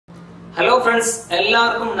Hello friends,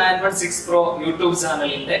 എല്ലാവർക്കും 916 Pro YouTube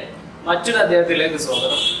ചാനലിന്റെ മറ്റൊരു അധ്യായത്തിലേക്ക്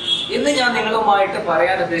സ്വാഗതം. ഇന്ന് ഞാൻ നിങ്ങളുമായിട്ട്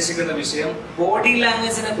പറയാൻ ഉദ്ദേശിക്കുന്ന വിഷയം ബോഡി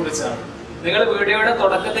ലാംഗ്വേജിനെ കുറിച്ചാണ്. നിങ്ങൾ വീഡിയോയുടെ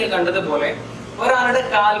തുടക്കത്തിൽ കണ്ടതുപോലെ ഒരാളുടെ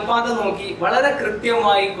കാൽപാദം നോക്കി വളരെ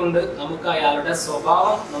കൃത്യമായി കൊണ്ട് നമുക്ക് അയാളുടെ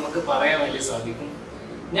സ്വഭാവം നമുക്ക് പറയാൻ വേണ്ടി സാധിക്കും.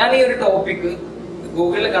 ഞാൻ ഈ ഒരു ടോപ്പിക്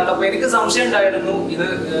ഗൂഗിളിൽ കണ്ടപ്പോൾ എനിക്ക് സംശയം ഉണ്ടായിരുന്നു, ഇത്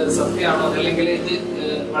സത്യമാണോ അല്ലെങ്കിൽ ഇത്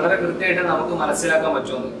വളരെ കൃത്യമായിട്ട് നമുക്ക് മനസ്സിലാക്കാൻ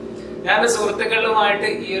പറ്റുമെന്ന്. ഞാൻ എന്റെ സുഹൃത്തുക്കളുമായിട്ട്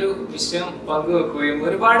ഈ ഒരു വിഷയം പങ്കുവെക്കുകയും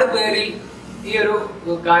ഒരുപാട് പേരിൽ ഈ ഒരു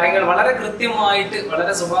കാര്യങ്ങൾ വളരെ കൃത്യമായിട്ട്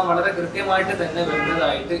സ്വഭാവം വളരെ കൃത്യമായിട്ട് തന്നെ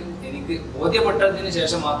വരുന്നതായിട്ട് എനിക്ക് ബോധ്യപ്പെട്ടതിന്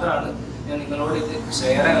ശേഷം മാത്രമാണ് ഞാൻ നിങ്ങളോട് ഇത്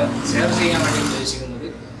ഷെയർ ചെയ്യാൻ വേണ്ടി ഉദ്ദേശിക്കുന്നത്.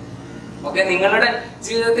 ഓക്കെ, നിങ്ങളുടെ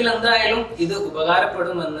ജീവിതത്തിൽ എന്തായാലും ഇത്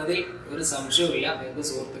ഉപകാരപ്പെടും എന്നതിൽ ഒരു സംശയമില്ല. നിങ്ങൾക്ക്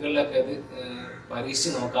സുഹൃത്തുക്കളിലൊക്കെ അത്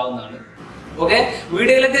പരീക്ഷിച്ച് നോക്കാവുന്നതാണ്. ഓക്കെ,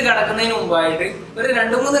 വീഡിയോയിലേക്ക് കടക്കുന്നതിന് മുമ്പായിട്ട് ഒരു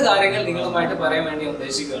 2-3 കാര്യങ്ങൾ നിങ്ങളുമായിട്ട് പറയാൻ വേണ്ടി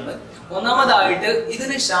ഉദ്ദേശിക്കുകയാണ്. ഒന്നാമതായിട്ട്,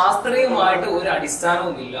 ഇതിന് ശാസ്ത്രീയമായിട്ട് ഒരു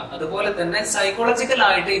അടിസ്ഥാനവുമില്ല, അതുപോലെ തന്നെ സൈക്കോളജിക്കൽ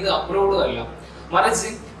ആയിട്ട് ഇത് അപ്രൂവ്ഡും അല്ല. മറിച്ച്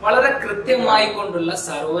വളരെ കൃത്യമായി കൊണ്ടുള്ള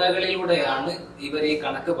സർവേകളിലൂടെയാണ് ഇവർ ഈ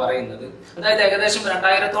കണക്ക് പറയുന്നത്. അതായത് ഏകദേശം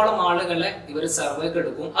 2000-ഓളം ആളുകളെ ഇവർ സർവേക്ക്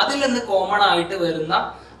എടുക്കും. അതിൽ നിന്ന് കോമൺ ആയിട്ട് വരുന്ന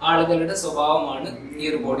ആളുകളുടെ സ്വഭാവമാണ് ഈ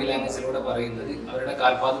ഒരു ബോഡി ലാംഗ്വേജിലൂടെ പറയുന്നത്, അവരുടെ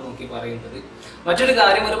കാൽപാദം നോക്കി പറയുന്നത്. മറ്റൊരു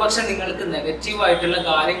കാര്യം, ഒരു പക്ഷെ നിങ്ങൾക്ക് നെഗറ്റീവ് ആയിട്ടുള്ള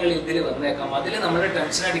കാര്യങ്ങൾ ഇതിൽ വന്നേക്കാം. അതിൽ നമ്മൾ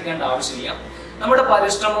ടെൻഷൻ അടിക്കേണ്ട ആവശ്യമില്ല. നമ്മുടെ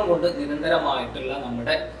പരിശ്രമം കൊണ്ട് നിരന്തരമായിട്ടുള്ള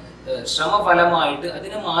നമ്മുടെ ശ്രമഫലമായിട്ട്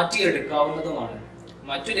അതിനെ മാറ്റിയെടുക്കാവുന്നതുമാണ്.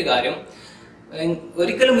 മറ്റൊരു കാര്യം,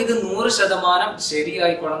 ഒരിക്കലും ഇത് 100%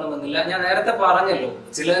 ശരിയായിക്കൊള്ളണമെന്നില്ല. ഞാൻ നേരത്തെ പറഞ്ഞല്ലോ,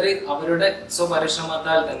 ചിലര് അവരുടെ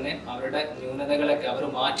സ്വപരിശ്രമത്താൽ തന്നെ അവരുടെ ന്യൂനതകളൊക്കെ അവർ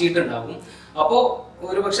മാറ്റിയിട്ടുണ്ടാകും. അപ്പോ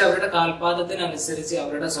ഒരുപക്ഷെ അവരുടെ കാൽപാദത്തിനനുസരിച്ച്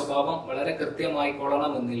അവരുടെ സ്വഭാവം വളരെ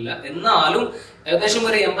കൃത്യമായിക്കൊള്ളണമെന്നില്ല. എന്നാലും ഏകദേശം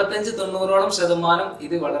ഒരു 85-90%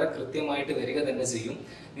 ഇത് വളരെ കൃത്യമായിട്ട് വരിക തന്നെ ചെയ്യും.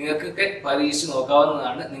 നിങ്ങൾക്കൊക്കെ പരീക്ഷിച്ച്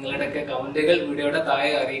നോക്കാവുന്നതാണ്. നിങ്ങളുടെയൊക്കെ കമന്റുകൾ വീഡിയോയുടെ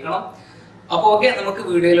താഴെ അറിയിക്കണം. അപ്പൊ ഓക്കെ, നമുക്ക്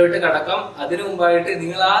വീഡിയോയിലോട്ട് കടക്കാം. അതിനു മുമ്പായിട്ട്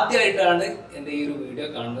നിങ്ങൾ ആദ്യമായിട്ടാണ് എന്റെ ഈ ഒരു വീഡിയോ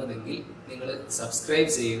കാണുന്നതെങ്കിൽ നിങ്ങൾ സബ്സ്ക്രൈബ്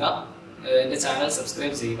ചെയ്യുക, എന്റെ ചാനൽ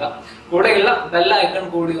സബ്സ്ക്രൈബ് ചെയ്യുക, കൂടെയുള്ള ബെൽ ഐക്കൺ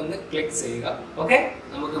കൂടി ഒന്ന് ക്ലിക്ക് ചെയ്യുക. ഓക്കെ,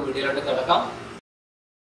 നമുക്ക് വീഡിയോയിലോട്ട് കടക്കാം.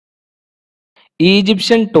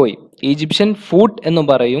 ഈജിപ്ഷ്യൻ ടോയ്, ഈജിപ്ഷ്യൻ ഫുഡ് എന്ന്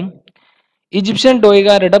പറയും. ഈജിപ്ഷ്യൻ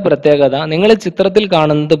ടോയ്കാരുടെ പ്രത്യേകത, നിങ്ങൾ ചിത്രത്തിൽ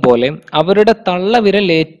കാണുന്നത് പോലെ അവരുടെ തള്ളവിരൽ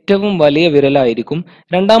ഏറ്റവും വലിയ വിരലായിരിക്കും.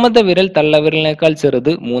 രണ്ടാമത്തെ വിരൽ തള്ളവിരലിനേക്കാൾ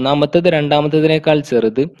ചെറുത്, മൂന്നാമത്തേത് രണ്ടാമത്തേതിനേക്കാൾ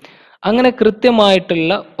ചെറുത്. അങ്ങനെ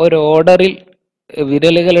കൃത്യമായിട്ടുള്ള ഒരു ഓർഡറിൽ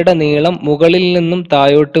വിരലുകളുടെ നീളം മുകളിൽ നിന്നും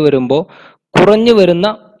താഴോട്ട് വരുമ്പോൾ കുറഞ്ഞു വരുന്ന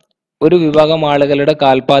ഒരു വിഭാഗം ആളുകളുടെ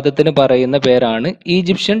കാൽപാദത്തിന് പറയുന്ന പേരാണ്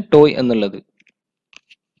ഈജിപ്ഷ്യൻ ടോയ് എന്നുള്ളത്.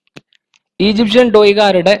 ഈജിപ്ഷ്യൻ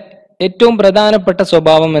ടോയ്കാരുടെ ഏറ്റവും പ്രധാനപ്പെട്ട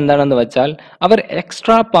സ്വഭാവം എന്താണെന്ന് വെച്ചാൽ, അവർ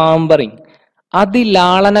എക്സ്ട്രാ പാമ്പറിങ്,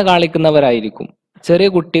 അതിലാളന കാണിക്കുന്നവരായിരിക്കും. ചെറിയ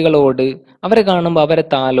കുട്ടികളോട് അവരെ കാണുമ്പോൾ അവരെ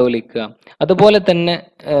താലോലിക്കുക, അതുപോലെ തന്നെ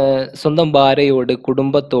സ്വന്തം ഭാര്യയോട്,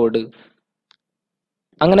 കുടുംബത്തോട്,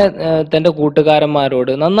 അങ്ങനെ തൻ്റെ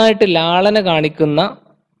കൂട്ടുകാരന്മാരോട് നന്നായിട്ട് ലാളന കാണിക്കുന്ന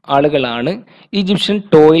ആളുകളാണ് ഈജിപ്ഷ്യൻ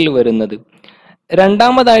ടോയിൽ വരുന്നത്.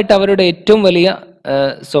 രണ്ടാമതായിട്ട് അവരുടെ ഏറ്റവും വലിയ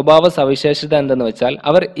സ്വഭാവ സവിശേഷത എന്തെന്ന് വെച്ചാൽ,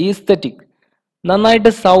 അവർ ഈസ്തറ്റിക്,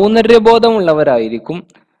 നന്നായിട്ട് സൗന്ദര്യബോധമുള്ളവരായിരിക്കും.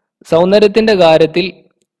 സൗന്ദര്യത്തിന്റെ കാര്യത്തിൽ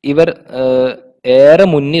ഇവർ ഏറെ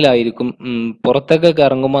മുന്നിലായിരിക്കും. പുറത്തേക്കൊക്കെ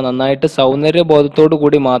ഇറങ്ങുമ്പോൾ നന്നായിട്ട് സൗന്ദര്യബോധത്തോടു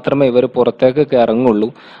കൂടി മാത്രമേ ഇവർ പുറത്തേക്കൊക്കെ ഇറങ്ങുള്ളൂ.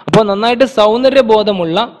 അപ്പോൾ നന്നായിട്ട്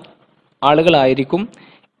സൗന്ദര്യബോധമുള്ള ആളുകളായിരിക്കും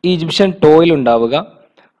ഈജിപ്ഷ്യൻ ടോയിൽ ഉണ്ടാവുക.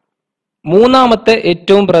 മൂന്നാമത്തെ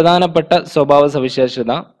ഏറ്റവും പ്രധാനപ്പെട്ട സ്വഭാവ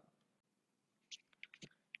സവിശേഷത,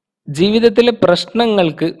 ജീവിതത്തിലെ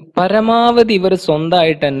പ്രശ്നങ്ങൾക്ക് പരമാവധി ഇവർ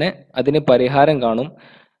സ്വന്തമായിട്ട് തന്നെ അതിന് പരിഹാരം കാണും.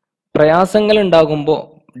 പ്രയാസങ്ങൾ ഉണ്ടാകുമ്പോൾ,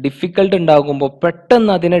 ഡിഫിക്കൽട്ട് ഉണ്ടാകുമ്പോൾ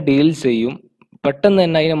പെട്ടെന്ന് അതിനെ ഡീൽ ചെയ്യും, പെട്ടെന്ന്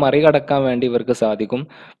തന്നെ അതിനെ മറികടക്കാൻ വേണ്ടി ഇവർക്ക് സാധിക്കും.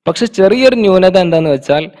 പക്ഷെ ചെറിയൊരു ന്യൂനത എന്താന്ന്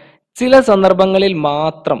വെച്ചാൽ, ചില സന്ദർഭങ്ങളിൽ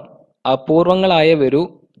മാത്രം, അപൂർവങ്ങളായ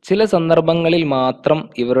ചില സന്ദർഭങ്ങളിൽ മാത്രം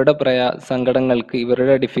ഇവരുടെ സങ്കടങ്ങൾക്ക്,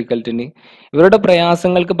 ഇവരുടെ ഡിഫിക്കൽറ്റിന്, ഇവരുടെ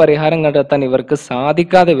പ്രയാസങ്ങൾക്ക് പരിഹാരം കണ്ടെത്താൻ ഇവർക്ക്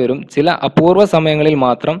സാധിക്കാതെ വരും, ചില അപൂർവ സമയങ്ങളിൽ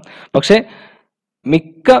മാത്രം. പക്ഷെ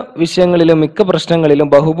മിക്ക വിഷയങ്ങളിലും, മിക്ക പ്രശ്നങ്ങളിലും,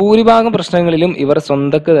 ബഹുഭൂരിഭാഗം പ്രശ്നങ്ങളിലും ഇവർ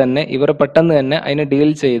സ്വന്തക്ക് തന്നെ, ഇവർ പെട്ടെന്ന് തന്നെ അതിനെ ഡീൽ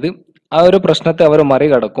ചെയ്ത് ആ ഒരു പ്രശ്നത്തെ അവർ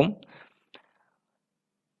മറികടക്കും.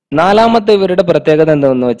 നാലാമത്തെ ഇവരുടെ പ്രത്യേകത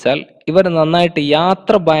എന്താണെന്ന് വെച്ചാൽ, ഇവർ നന്നായിട്ട്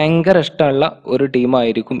യാത്ര ഭയങ്കര ഇഷ്ടമുള്ള ഒരു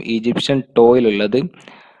ടീമായിരിക്കും ഈജിപ്ഷ്യൻ ടോയിലുള്ളത്.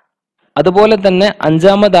 അതുപോലെ തന്നെ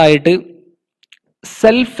അഞ്ചാമതായിട്ട്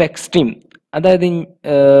സെൽഫ് എക്സ്റ്റീം, അതായത്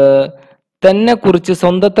തന്നെ കുറിച്ച്,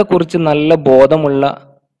 സ്വന്തത്തെ കുറിച്ച് നല്ല ബോധമുള്ള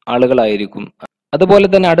ആളുകളായിരിക്കും. അതുപോലെ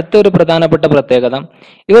തന്നെ അടുത്തൊരു പ്രധാനപ്പെട്ട പ്രത്യേകത,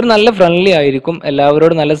 ഇവർ നല്ല ഫ്രണ്ട്ലി ആയിരിക്കും,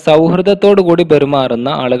 എല്ലാവരോടും നല്ല സൗഹൃദത്തോടു കൂടി പെരുമാറുന്ന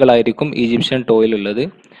ആളുകളായിരിക്കും ഈജിപ്ഷ്യൻ ടോയിലുള്ളത്.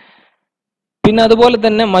 പിന്നെ അതുപോലെ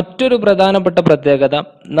തന്നെ മറ്റൊരു പ്രധാനപ്പെട്ട പ്രത്യേകത,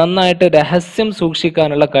 നന്നായിട്ട് രഹസ്യം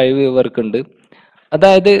സൂക്ഷിക്കാനുള്ള കഴിവ് ഇവർക്കുണ്ട്.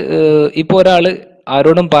 അതായത് ഇപ്പൊ ഒരാള്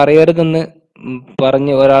ആരോടും പറയരുതെന്ന്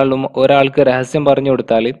പറഞ്ഞ് ഒരാൾക്ക് രഹസ്യം പറഞ്ഞു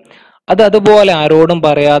കൊടുത്താൽ അത് അതുപോലെ ആരോടും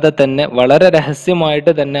പറയാതെ തന്നെ വളരെ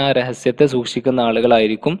രഹസ്യമായിട്ട് തന്നെ ആ രഹസ്യത്തെ സൂക്ഷിക്കുന്ന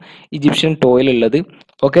ആളുകളായിരിക്കും ഈജിപ്ഷ്യൻ ടോയിലുള്ളത്.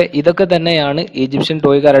 ഓക്കെ, ഇതൊക്കെ തന്നെയാണ് ഈജിപ്ഷ്യൻ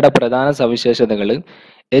ടോയ്ക്കാരുടെ പ്രധാന സവിശേഷതകൾ.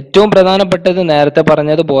 ഏറ്റവും പ്രധാനപ്പെട്ടത് നേരത്തെ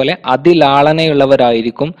പറഞ്ഞതുപോലെ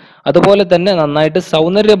അതിലാളനയുള്ളവരായിരിക്കും. അതുപോലെ തന്നെ നന്നായിട്ട്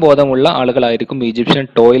സൗന്ദര്യബോധമുള്ള ആളുകളായിരിക്കും ഈജിപ്ഷ്യൻ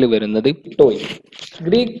ടോയിൽ വരുന്നത്.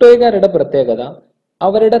 ഗ്രീക്ക് ടോയ്ക്കാരുടെ പ്രത്യേകത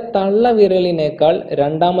അവരുടെ തള്ള വിരലിനേക്കാൾ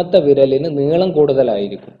രണ്ടാമത്തെ വിരലിന് നീളം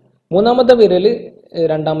കൂടുതലായിരിക്കും. മൂന്നാമത്തെ വിരല്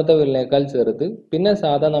രണ്ടാമത്തെ വിരലിനേക്കാൾ ചെറുത്. പിന്നെ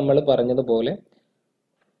സാധാ നമ്മൾ പറഞ്ഞതുപോലെ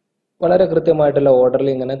വളരെ കൃത്യമായിട്ടുള്ള ഓർഡറിൽ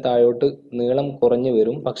ഇങ്ങനെ താഴോട്ട് നീളം കുറഞ്ഞു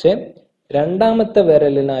വരും. പക്ഷെ രണ്ടാമത്തെ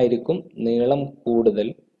വിരലിനായിരിക്കും നീളം കൂടുതൽ.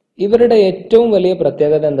 ഇവരുടെ ഏറ്റവും വലിയ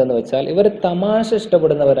പ്രത്യേകത എന്തെന്ന് വെച്ചാൽ ഇവർ തമാശ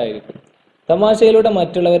ഇഷ്ടപ്പെടുന്നവരായിരിക്കും. തമാശയിലൂടെ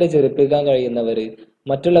മറ്റുള്ളവരെ ചിരിപ്പിക്കാൻ കഴിയുന്നവര്,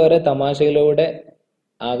 മറ്റുള്ളവരെ തമാശയിലൂടെ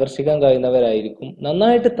ആകർഷിക്കാൻ കഴിയുന്നവരായിരിക്കും.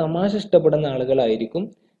 നന്നായിട്ട് തമാശ ഇഷ്ടപ്പെടുന്ന ആളുകളായിരിക്കും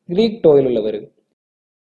ഗ്രീക്ക് ടോയിലുള്ളവർ.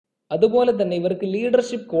 അതുപോലെ തന്നെ ഇവർക്ക്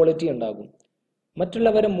ലീഡർഷിപ്പ് ക്വാളിറ്റി ഉണ്ടാകും.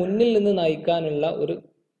 മറ്റുള്ളവരെ മുന്നിൽ നിന്ന് നയിക്കാനുള്ള ഒരു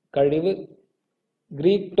കഴിവ്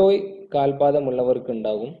ഗ്രീക്ക് ടോയ് കാൽപാദമുള്ളവർക്ക്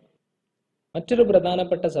ഉണ്ടാകും. മറ്റൊരു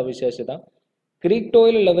പ്രധാനപ്പെട്ട സവിശേഷത ഗ്രീക്ക്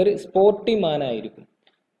ടോയിലുള്ളവർ സ്പോർട്ടി മാനായിരിക്കും.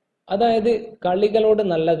 അതായത് കളികളോട്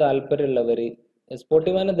നല്ല താല്പര്യമുള്ളവര്.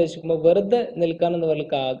 സ്പോർട്ടി മാൻ ഉദ്ദേശിക്കുമ്പോൾ വെറുതെ നിൽക്കാനൊന്നും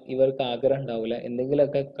ഇവർക്ക് ആഗ്രഹം ഉണ്ടാവില്ല.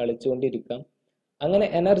 എന്തെങ്കിലുമൊക്കെ കളിച്ചുകൊണ്ടിരിക്കാം, അങ്ങനെ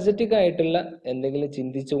എനർജറ്റിക് ആയിട്ടുള്ള എന്തെങ്കിലും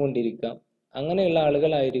ചിന്തിച്ചുകൊണ്ടിരിക്കാം. അങ്ങനെയുള്ള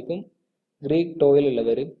ആളുകളായിരിക്കും ഗ്രീക്ക്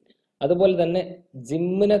ടോയിലുള്ളവർ. അതുപോലെ തന്നെ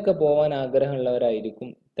ജിമ്മിനൊക്കെ പോകാൻ ആഗ്രഹമുള്ളവരായിരിക്കും.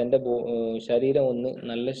 തൻ്റെ ശരീരം ഒന്ന്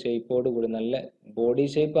നല്ല ഷേപ്പോട് കൂടി നല്ല ബോഡി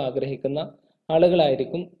ഷേപ്പ് ആഗ്രഹിക്കുന്ന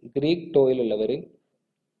ആളുകളായിരിക്കും ഗ്രീക്ക് ടോയിലുള്ളവർ.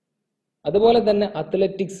 അതുപോലെ തന്നെ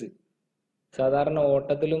അത്ലറ്റിക്സ്, സാധാരണ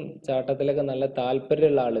ഓട്ടത്തിലും ചാട്ടത്തിലൊക്കെ നല്ല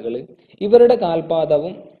താല്പര്യമുള്ള ആളുകൾ, ഇവരുടെ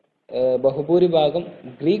കാൽപാദവും ബഹുഭൂരിഭാഗം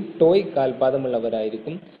ഗ്രീക്ക് ടോയ്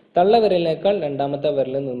കാൽപാദമുള്ളവരായിരിക്കും. തള്ളവിരലിനേക്കാൾ രണ്ടാമത്തെ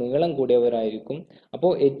വിരലിൽ നീളം കൂടിയവരായിരിക്കും.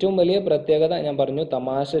 അപ്പോൾ ഏറ്റവും വലിയ പ്രത്യേകത ഞാൻ പറഞ്ഞു,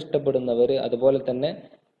 തമാശ ഇഷ്ടപ്പെടുന്നവർ, അതുപോലെ തന്നെ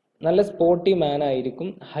നല്ല സ്പോർട്ടി മാൻ ആയിരിക്കും,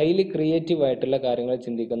 ഹൈലി ക്രിയേറ്റീവ് ആയിട്ടുള്ള കാര്യങ്ങൾ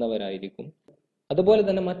ചിന്തിക്കുന്നവരായിരിക്കും. അതുപോലെ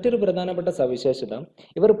തന്നെ മറ്റൊരു പ്രധാനപ്പെട്ട സവിശേഷത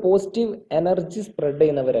ഇവർ positive energy spread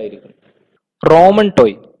ചെയ്യുന്നവരായിരിക്കും. Roman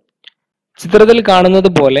toy ചിത്രത്തിൽ കാണുന്നത്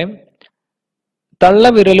പോലെ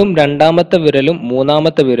തള്ളവിരലും രണ്ടാമത്തെ വിരലും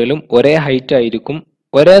മൂന്നാമത്തെ വിരലും ഒരേ ഹൈറ്റ് ആയിരിക്കും,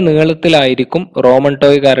 ഒരേ നീളത്തിലായിരിക്കും റോമൻ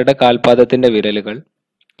ടോയ്ക്കാരുടെ കാൽപാദത്തിന്റെ വിരലുകൾ.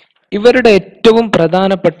 ഇവരുടെ ഏറ്റവും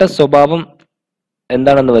പ്രധാനപ്പെട്ട സ്വഭാവം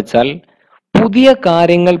എന്താണെന്ന് വെച്ചാൽ പുതിയ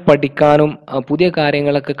കാര്യങ്ങൾ പഠിക്കാനും പുതിയ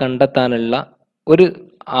കാര്യങ്ങളൊക്കെ കണ്ടെത്താനുള്ള ഒരു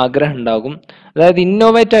ആഗ്രഹം ഉണ്ടാകും. അതായത്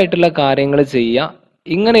ഇന്നോവേറ്റ് ആയിട്ടുള്ള കാര്യങ്ങൾ ചെയ്യുക,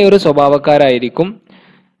 ഇങ്ങനെയൊരു സ്വഭാവക്കാരായിരിക്കും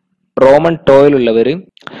റോമൻ ടോയിലുള്ളവർ.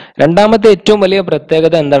 രണ്ടാമത്തെ ഏറ്റവും വലിയ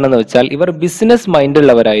പ്രത്യേകത എന്താണെന്ന് വെച്ചാൽ ഇവർ ബിസിനസ് മൈൻഡ്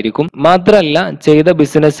ഉള്ളവരായിരിക്കും. മാത്രമല്ല ചെയ്ത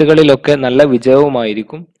ബിസിനസ്സുകളിലൊക്കെ നല്ല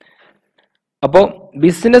വിജയവുമായിരിക്കും. അപ്പോൾ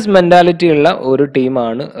ബിസിനസ് മെന്റാലിറ്റി ഉള്ള ഒരു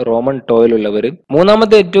ടീമാണ് റോമൻ ടോയിലുള്ളവർ.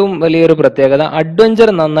 മൂന്നാമത്തെ ഏറ്റവും വലിയൊരു പ്രത്യേകത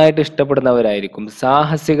അഡ്വഞ്ചർ നന്നായിട്ട് ഇഷ്ടപ്പെടുന്നവരായിരിക്കും.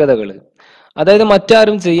 സാഹസികതകൾ, അതായത്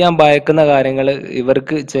മറ്റാരും ചെയ്യാൻ ഭയക്കുന്ന കാര്യങ്ങൾ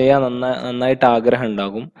ഇവർക്ക് ചെയ്യാൻ നന്നായിട്ട് ആഗ്രഹം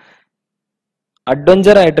ഉണ്ടാകും.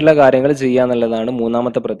 അഡ്വഞ്ചർ ആയിട്ടുള്ള കാര്യങ്ങൾ ചെയ്യാന്നുള്ളതാണ്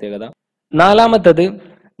മൂന്നാമത്തെ പ്രത്യേകത. നാലാമത്തത്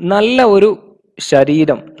നല്ലൊരു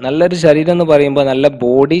ശരീരം എന്ന് പറയുമ്പോൾ നല്ല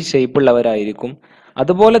ബോഡി ഷേപ്പ് ഉള്ളവരായിരിക്കും.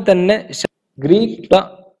 അതുപോലെ തന്നെ ഗ്രീക്ക്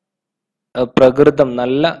പ്രകൃതം,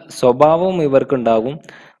 നല്ല സ്വഭാവവും ഇവർക്കുണ്ടാകും.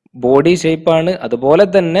 ബോഡി ഷേപ്പാണ്, അതുപോലെ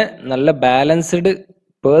തന്നെ നല്ല ബാലൻസ്ഡ്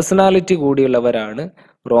പേഴ്സണാലിറ്റി കൂടിയുള്ളവരാണ്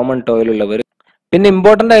റോമൻ ടോയിലുള്ളവർ. പിന്നെ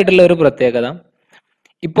ഇമ്പോർട്ടൻ്റ് ആയിട്ടുള്ള ഒരു പ്രത്യേകത,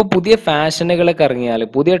 ഇപ്പോൾ പുതിയ ഫാഷനുകളൊക്കെ ഇറങ്ങിയാൽ,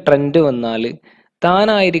 പുതിയ ട്രെൻഡ് വന്നാൽ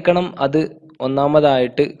താനായിരിക്കണം അത്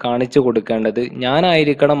ഒന്നാമതായിട്ട് കാണിച്ചു കൊടുക്കേണ്ടത്,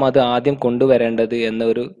 ഞാനായിരിക്കണം അത് ആദ്യം കൊണ്ടുവരേണ്ടത് എന്ന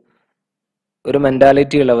ഒരു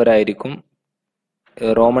മെന്റാലിറ്റി ഉള്ളവരായിരിക്കും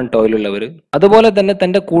റോമൻ ടോയിലുള്ളവർ. അതുപോലെ തന്നെ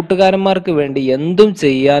തൻ്റെ കൂട്ടുകാരന്മാർക്ക് വേണ്ടി എന്തും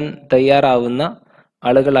ചെയ്യാൻ തയ്യാറാവുന്ന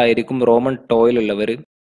ആളുകളായിരിക്കും റോമൻ ടോയിലുള്ളവർ.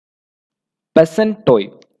 പെസന്റ് ടോയ്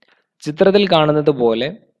ചിത്രത്തിൽ കാണുന്നത് പോലെ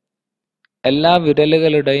എല്ലാ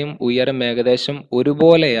വിരലുകളുടെയും ഉയരം ഏകദേശം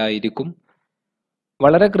ഒരുപോലെയായിരിക്കും.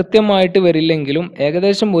 വളരെ കൃത്യമായിട്ട് വരില്ലെങ്കിലും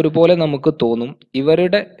ഏകദേശം ഒരുപോലെ നമുക്ക് തോന്നും.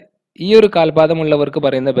 ഇവരുടെ ഈ ഒരു കാൽപാദമുള്ളവർക്ക്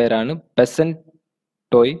പറയുന്ന പേരാണ് പെസന്റ്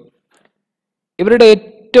ടോയ്. ഇവരുടെ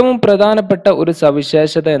ഏറ്റവും പ്രധാനപ്പെട്ട ഒരു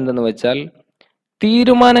സവിശേഷത എന്തെന്ന് വെച്ചാൽ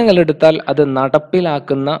തീരുമാനങ്ങൾ എടുത്താൽ അത്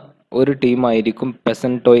നടപ്പിലാക്കുന്ന ഒരു ടീമായിരിക്കും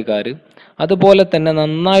പെസന്റ് ടോയ്ക്കാർ. അതുപോലെ തന്നെ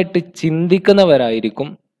നന്നായിട്ട് ചിന്തിക്കുന്നവരായിരിക്കും.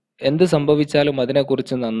 എന്ത് സംഭവിച്ചാലും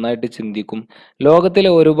അതിനെക്കുറിച്ച് നന്നായിട്ട് ചിന്തിക്കും.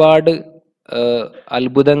 ലോകത്തിലെ ഒരുപാട്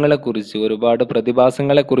അത്ഭുതങ്ങളെക്കുറിച്ച്, ഒരുപാട്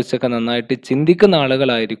പ്രതിഭാസങ്ങളെക്കുറിച്ചൊക്കെ നന്നായിട്ട് ചിന്തിക്കുന്ന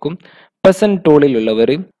ആളുകളായിരിക്കും പെസന്റ് ടോയിലുള്ളവർ.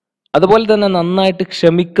 അതുപോലെ തന്നെ നന്നായിട്ട്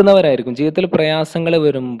ക്ഷമിക്കുന്നവരായിരിക്കും. ജീവിതത്തിൽ പ്രയാസങ്ങൾ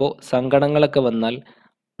വരുമ്പോൾ, സങ്കടങ്ങളൊക്കെ വന്നാൽ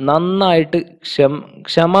നന്നായിട്ട്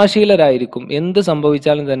ക്ഷമാശീലരായിരിക്കും. എന്ത്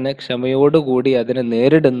സംഭവിച്ചാലും തന്നെ ക്ഷമയോടുകൂടി അതിനെ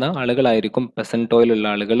നേരിടുന്ന ആളുകളായിരിക്കും പെസന്റോയിലുള്ള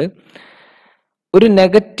ആളുകൾ. ഒരു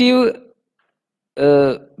നെഗറ്റീവ്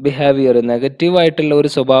ബിഹേവിയർ, നെഗറ്റീവായിട്ടുള്ള ഒരു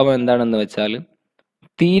സ്വഭാവം എന്താണെന്ന് വെച്ചാൽ,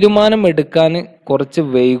 തീരുമാനം എടുക്കാൻ കുറച്ച്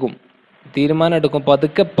വൈകും. തീരുമാനം എടുക്കും,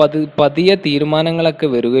 പതിയെ തീരുമാനങ്ങളൊക്കെ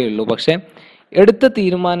വരികയുള്ളൂ. പക്ഷെ എടുത്ത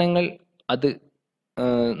തീരുമാനങ്ങൾ അത്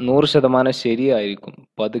 100% ശരിയായിരിക്കും.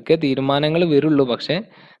 പതുക്കെ തീരുമാനങ്ങൾ വരുള്ളൂ, പക്ഷെ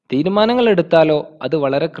തീരുമാനങ്ങൾ എടുത്താലോ അത്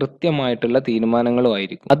വളരെ കൃത്യമായിട്ടുള്ള തീരുമാനങ്ങളും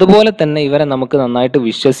ആയിരിക്കും. അതുപോലെ തന്നെ ഇവരെ നമുക്ക് നന്നായിട്ട്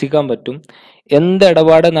വിശ്വസിക്കാൻ പറ്റും. എന്ത്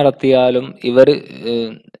ഇടപാട് നടത്തിയാലും ഇവർ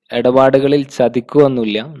ഇടപാടുകളിൽ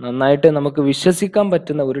ചതിക്കുകയൊന്നുമില്ല. നന്നായിട്ട് നമുക്ക് വിശ്വസിക്കാൻ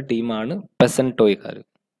പറ്റുന്ന ഒരു ടീമാണ് പെസന്റ് ടോയ്ക്കാർ.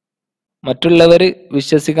 മറ്റുള്ളവർ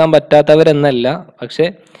വിശ്വസിക്കാൻ പറ്റാത്തവരെന്നല്ല, പക്ഷെ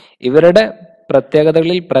ഇവരുടെ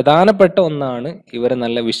പ്രത്യേകതകളിൽ പ്രധാനപ്പെട്ട ഒന്നാണ് ഇവരെ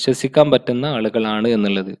നല്ല വിശ്വസിക്കാൻ പറ്റുന്ന ആളുകളാണ്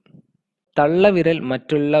എന്നുള്ളത്. തള്ളവിരൽ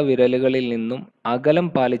മറ്റുള്ള വിരലുകളിൽ നിന്നും അകലം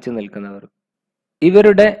പാലിച്ചു നിൽക്കുന്നവർ.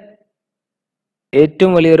 ഇവരുടെ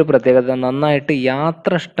ഏറ്റവും വലിയൊരു പ്രത്യേകത, നന്നായിട്ട്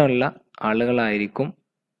യാത്ര ഇഷ്ടമുള്ള ആളുകളായിരിക്കും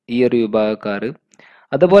ഈ ഒരു വിഭാഗക്കാർ.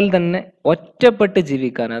 അതുപോലെ തന്നെ ഒറ്റപ്പെട്ട്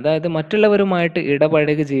ജീവിക്കാൻ, അതായത് മറ്റുള്ളവരുമായിട്ട്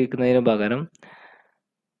ഇടപഴകി ജീവിക്കുന്നതിന് പകരം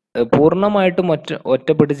പൂർണ്ണമായിട്ടും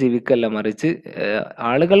ഒറ്റപ്പെട്ട് ജീവിക്കല്ല, മറിച്ച്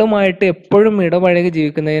ആളുകളുമായിട്ട് എപ്പോഴും ഇടപഴകി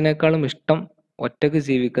ജീവിക്കുന്നതിനേക്കാളും ഇഷ്ടം ഒറ്റക്ക്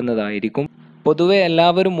ജീവിക്കുന്നതായിരിക്കും. പൊതുവെ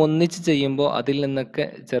എല്ലാവരും ഒന്നിച്ച് ചെയ്യുമ്പോൾ അതിൽ നിന്നൊക്കെ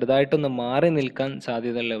ചെറുതായിട്ടൊന്ന് മാറി നിൽക്കാൻ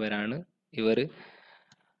സാധ്യതയുള്ളവരാണ് ഇവർ.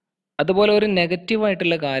 അതുപോലെ ഒരു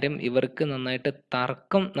നെഗറ്റീവായിട്ടുള്ള കാര്യം, ഇവർക്ക് നന്നായിട്ട്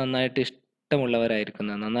തർക്കം നന്നായിട്ട് ഇഷ്ടമുള്ളവരായിരിക്കും.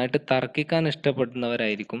 നന്നായിട്ട് തർക്കിക്കാൻ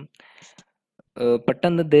ഇഷ്ടപ്പെടുന്നവരായിരിക്കും.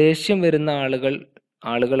 പെട്ടെന്ന് ദേഷ്യം വരുന്ന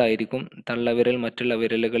ആളുകളായിരിക്കും തള്ളവിരൽ മറ്റുള്ള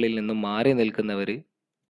വിരലുകളിൽ നിന്നും മാറി നിൽക്കുന്നവർ.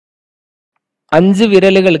 5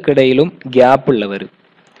 വിരലുകൾക്കിടയിലും ഗ്യാപ്പ് ഉള്ളവർ.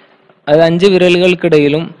 അത് 5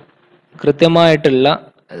 വിരലുകൾക്കിടയിലും കൃത്യമായിട്ടുള്ള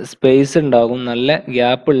സ്പേസ് ഉണ്ടാകും, നല്ല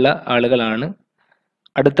ഗ്യാപ്പുള്ള ആളുകളാണ്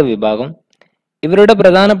അടുത്ത വിഭാഗം. ഇവരുടെ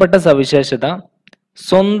പ്രധാനപ്പെട്ട സവിശേഷത,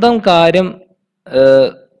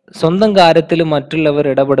 സ്വന്തം കാര്യത്തിൽ മറ്റുള്ളവർ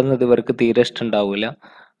ഇടപെടുന്നത് ഇവർക്ക് തീരെ ഇഷ്ടമുണ്ടാവില്ല.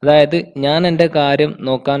 അതായത് ഞാൻ എൻ്റെ കാര്യം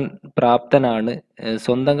നോക്കാൻ പ്രാപ്തനാണ്,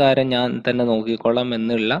 സ്വന്തം കാര്യം ഞാൻ തന്നെ നോക്കിക്കൊള്ളാം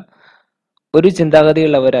എന്നുള്ള ഒരു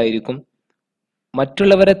ചിന്താഗതിയുള്ളവരായിരിക്കും.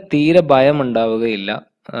 മറ്റുള്ളവരെ തീരെ ഭയം ഉണ്ടാവുകയില്ല.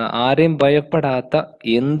 ആരെയും ഭയപ്പെടാത്ത,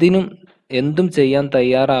 എന്തും ചെയ്യാൻ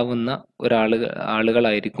തയ്യാറാവുന്ന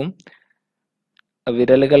ആളുകളായിരിക്കും.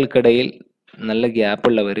 വിരലുകൾക്കിടയിൽ നല്ല ഗ്യാപ്പ്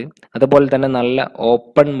ഉള്ളവർ. അതുപോലെ തന്നെ നല്ല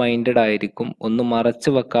ഓപ്പൺ മൈൻഡഡ് ആയിരിക്കും. ഒന്നും മറച്ചു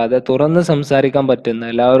വെക്കാതെ തുറന്ന് സംസാരിക്കാൻ പറ്റുന്ന,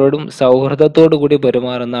 എല്ലാവരോടും സൗഹൃദത്തോടു കൂടി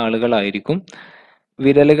പെരുമാറുന്ന ആളുകളായിരിക്കും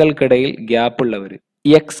വിരലുകൾക്കിടയിൽ ഗ്യാപ്പ് ഉള്ളവർ.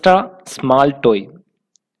 എക്സ്ട്രാ സ്മാൾ ടോയ്,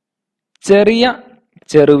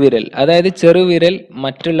 ചെറുവിരൽ, അതായത് ചെറുവിരൽ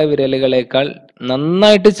മറ്റുള്ള വിരലുകളേക്കാൾ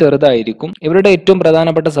നന്നായിട്ട് ചെറുതായിരിക്കും. ഇവരുടെ ഏറ്റവും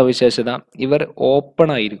പ്രധാനപ്പെട്ട സവിശേഷത, ഇവർ ഓപ്പൺ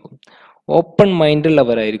ആയിരിക്കും, ഓപ്പൺ മൈൻഡ്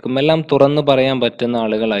ഉള്ളവരായിരിക്കും. എല്ലാം തുറന്നു പറയാൻ പറ്റുന്ന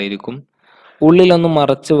ആളുകളായിരിക്കും. ഉള്ളിലൊന്നും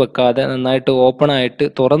മറച്ചു വെക്കാതെ നന്നായിട്ട് ഓപ്പൺ ആയിട്ട്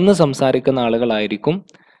തുറന്ന് സംസാരിക്കുന്ന ആളുകളായിരിക്കും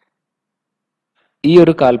ഈ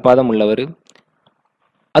ഒരു കാൽപാദമുള്ളവർ.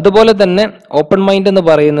 അതുപോലെ തന്നെ ഓപ്പൺ മൈൻഡ് എന്ന്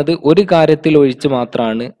പറയുന്നത് ഒരു കാര്യത്തിൽ ഒഴിച്ച്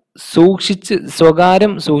മാത്രമാണ്,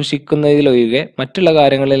 സ്വകാര്യം സൂക്ഷിക്കുന്നതിലൊഴികെ മറ്റുള്ള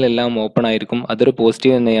കാര്യങ്ങളിലെല്ലാം ഓപ്പൺ ആയിരിക്കും. അതൊരു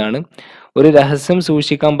പോസിറ്റീവ് തന്നെയാണ്. ഒരു രഹസ്യം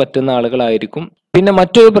സൂക്ഷിക്കാൻ പറ്റുന്ന ആളുകളായിരിക്കും. പിന്നെ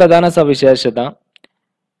മറ്റൊരു പ്രധാന സവിശേഷത,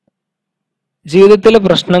 ജീവിതത്തിലെ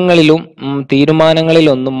പ്രശ്നങ്ങളിലും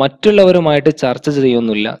തീരുമാനങ്ങളിലൊന്നും മറ്റുള്ളവരുമായിട്ട് ചർച്ച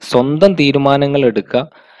ചെയ്യുന്നില്ല. സ്വന്തം തീരുമാനങ്ങൾ എടുക്കുക.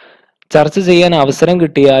 ചർച്ച ചെയ്യാൻ അവസരം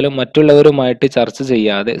കിട്ടിയാലും മറ്റുള്ളവരുമായിട്ട് ചർച്ച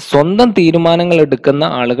ചെയ്യാതെ സ്വന്തം തീരുമാനങ്ങൾ എടുക്കുന്ന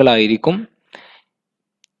ആളുകളായിരിക്കും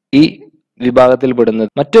ഈ വിഭാഗത്തിൽ പെടുന്നത്.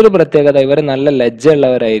 മറ്റൊരു പ്രത്യേകത, ഇവർ നല്ല ലജ്ജ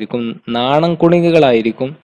ഉള്ളവരായിരിക്കും, നാണം കുണികളായിരിക്കും.